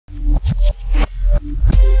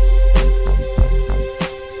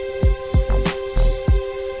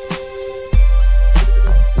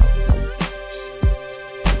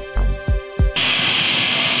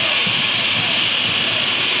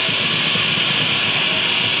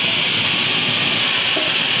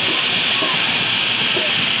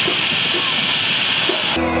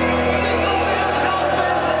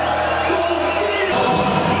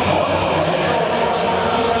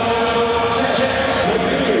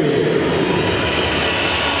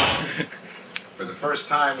first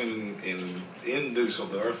time in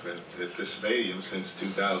Dusseldorf at this stadium since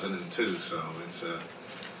 2002, so it's a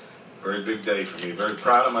very big day for me. Very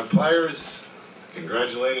proud of my players.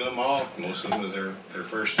 Congratulated them all. Most of them was their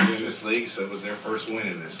first year in this league, so it was their first win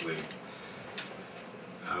in this league.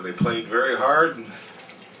 They played very hard, and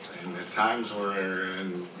at times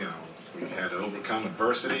we had to overcome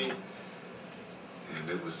adversity, and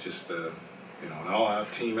it was just an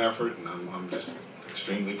all-out team effort, and I'm just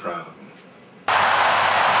extremely proud of them.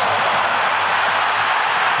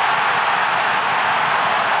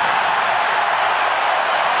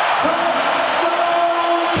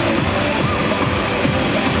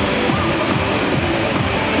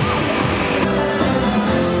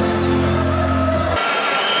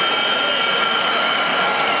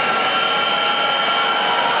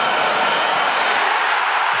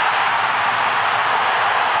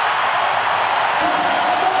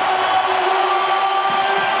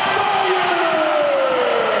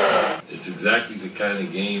 Exactly the kind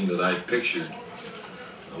of game that I pictured.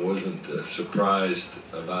 I wasn't surprised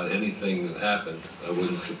about anything that happened. I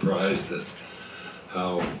wasn't surprised at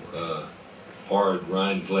how hard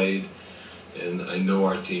Rhein played, and I know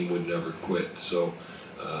our team would never quit. So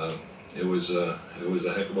it was a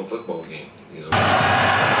heck of a football game, you know.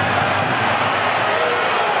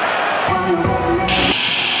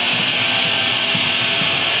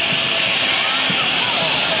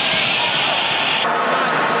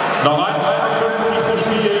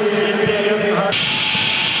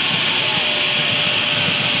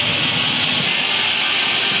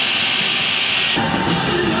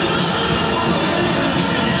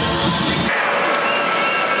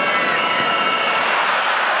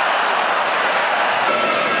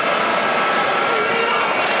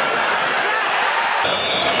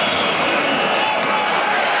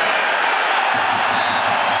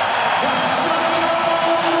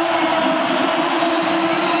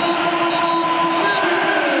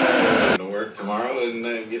 Tomorrow and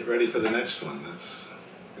get ready for the next one. That's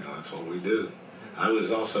what we do. I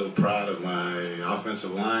was also proud of my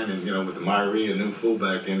offensive line, and with Myrie, a new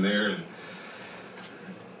fullback in there, and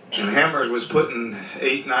Hamburg was putting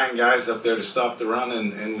 8-9 guys up there to stop the run,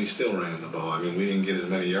 and we still ran the ball. I mean, we didn't get as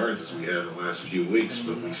many yards as we had the last few weeks,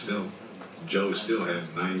 but Joe still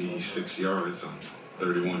had 96 yards on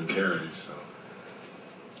 31 carries. So,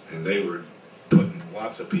 and they were putting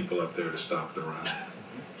lots of people up there to stop the run.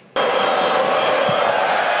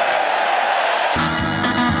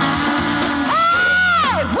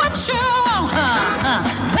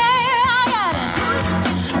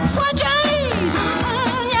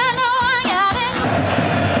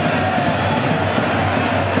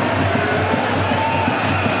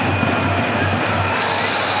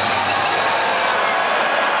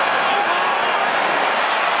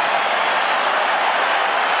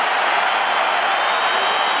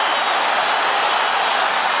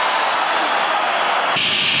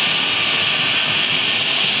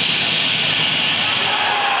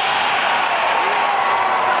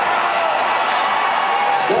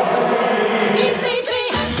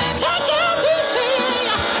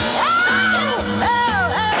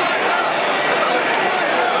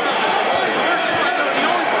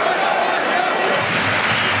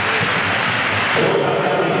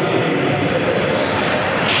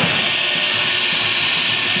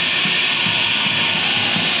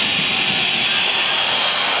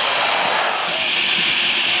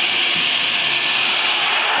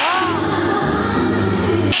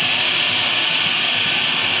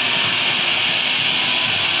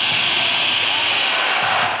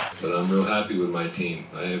 But I'm real happy with my team.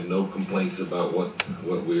 I have no complaints about what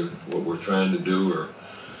we're trying to do or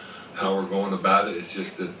how we're going about it. It's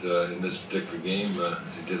just that in this particular game,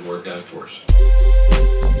 it didn't work out for us.